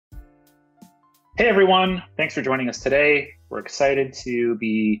Hey everyone, thanks for joining us today. We're excited to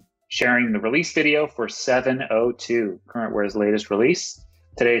be sharing the release video for 7.0.2, CurrentWare's latest release.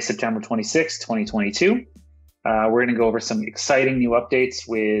 Today is September 26, 2022. We're going to go over some exciting new updates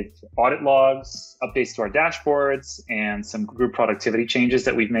with audit logs, updates to our dashboards, and some group productivity changes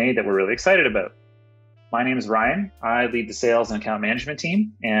that we've made that we're really excited about. My name is Ryan. I lead the sales and account management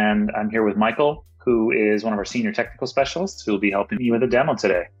team, and I'm here with Michael, who is one of our senior technical specialists who will be helping me with a demo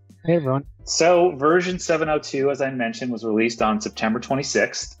today. Hey everyone. So version 7.0.2, as I mentioned, was released on September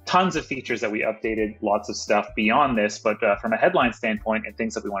 26th. Tons of features that we updated, lots of stuff beyond this, but from a headline standpoint and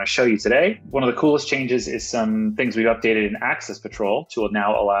things that we want to show you today, one of the coolest changes is some things we've updated in AccessPatrol to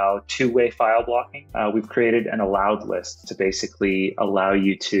now allow two-way file blocking. We've created an allowed list to basically allow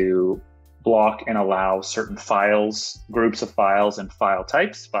you to block and allow certain files, groups of files and file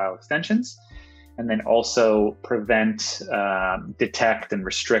types, file extensions, and then also prevent, detect, and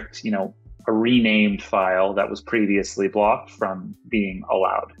restrict, a renamed file that was previously blocked from being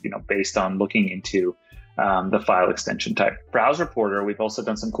allowed, based on looking into the file extension type. BrowseReporter, we've also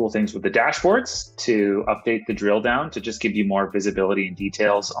done some cool things with the dashboards to update the drill down to just give you more visibility and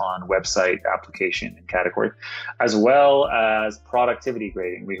details on website, application, and category, as well as productivity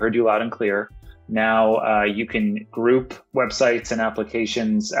grading. We heard you loud and clear. Now you can group websites and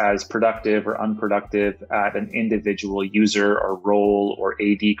applications as productive or unproductive at an individual user or role or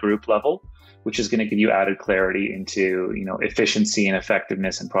AD group level, which is going to give you added clarity into efficiency and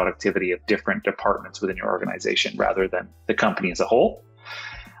effectiveness and productivity of different departments within your organization rather than the company as a whole.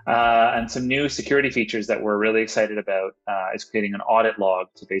 And some new security features that we're really excited about is creating an audit log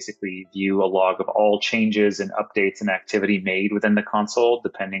to basically view a log of all changes and updates and activity made within the console,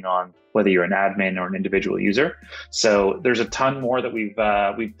 depending on whether you're an admin or an individual user. So there's a ton more that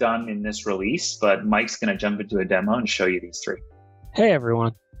we've done in this release, but Mike's going to jump into a demo and show you these three. Hey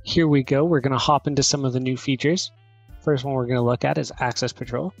everyone. Here we go. We're going to hop into some of the new features. First one we're going to look at is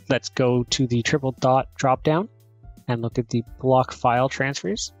AccessPatrol. Let's go to the triple dot dropdown and look at the block file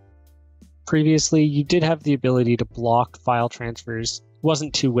transfers. Previously, you did have the ability to block file transfers. It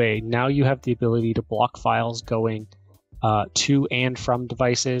wasn't two-way. Now you have the ability to block files going to and from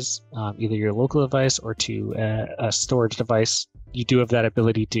devices, either your local device or to a storage device. You do have that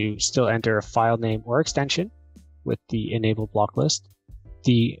ability to still enter a file name or extension with the enable block list.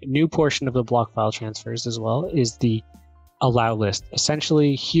 The new portion of the block file transfers as well is the allow list.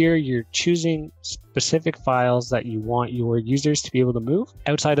 Essentially, here you're choosing specific files that you want your users to be able to move.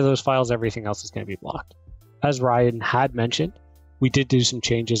 Outside of those files, everything else is going to be blocked. As Ryan had mentioned, we did do some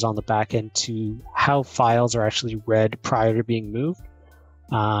changes on the back end to how files are actually read prior to being moved.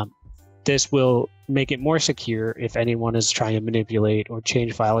 This will make it more secure if anyone is trying to manipulate or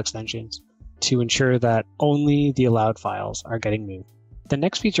change file extensions to ensure that only the allowed files are getting moved. The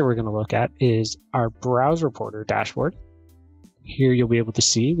next feature we're going to look at is our BrowseReporter dashboard. Here you'll be able to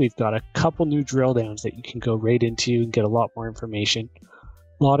see we've got a couple new drill downs that you can go right into and get a lot more information.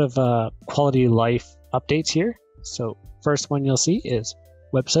 A lot of quality of life updates here. So first one you'll see is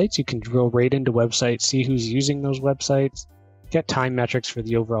websites. You can drill right into websites, see who's using those websites, get time metrics for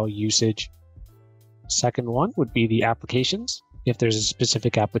the overall usage. Second one would be the applications. If there's a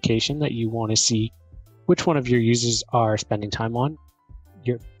specific application that you want to see which one of your users are spending time on,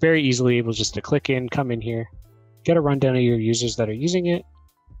 you're very easily able just to click in, come in here, get a rundown of your users that are using it,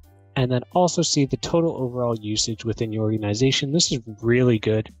 and then also see the total overall usage within your organization. This is really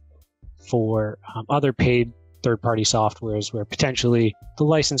good for other paid third-party softwares where potentially the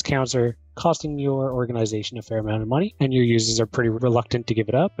license counts are costing your organization a fair amount of money and your users are pretty reluctant to give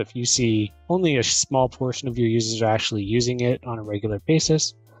it up. If you see only a small portion of your users are actually using it on a regular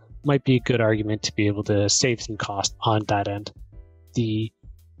basis, might be a good argument to be able to save some cost on that end. The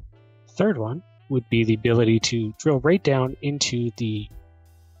third one would be the ability to drill right down into the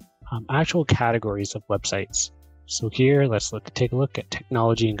actual categories of websites. So here, let's take a look at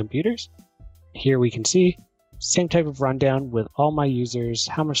technology and computers. Here we can see same type of rundown with all my users,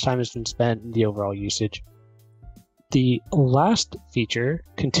 how much time has been spent, and the overall usage. The last feature,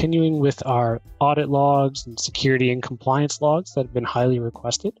 continuing with our audit logs and security and compliance logs that have been highly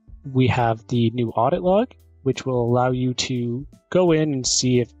requested, we have the new audit log, which will allow you to go in and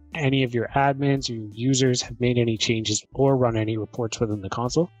see if any of your admins or your users have made any changes or run any reports within the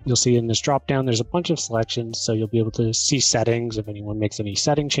console. You'll see in this drop-down, there's a bunch of selections, so you'll be able to see settings if anyone makes any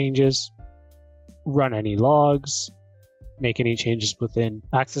setting changes, run any logs, make any changes within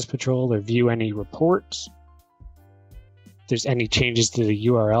AccessPatrol or view any reports. If there's any changes to the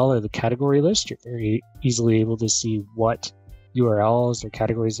URL or the category list, you're very easily able to see what URLs or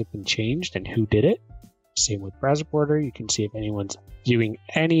categories have been changed and who did it. Same with BrowseReporter. You can see if anyone's viewing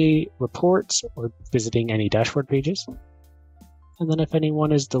any reports or visiting any dashboard pages. And then if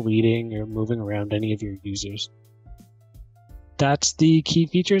anyone is deleting or moving around any of your users. That's the key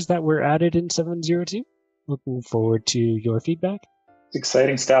features that were added in 7.0.2. Looking forward to your feedback. It's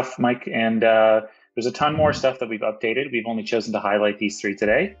exciting stuff, Mike. And there's a ton more stuff that we've updated. We've only chosen to highlight these 3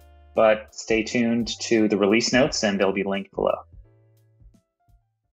 today, but stay tuned to the release notes and they'll be linked below.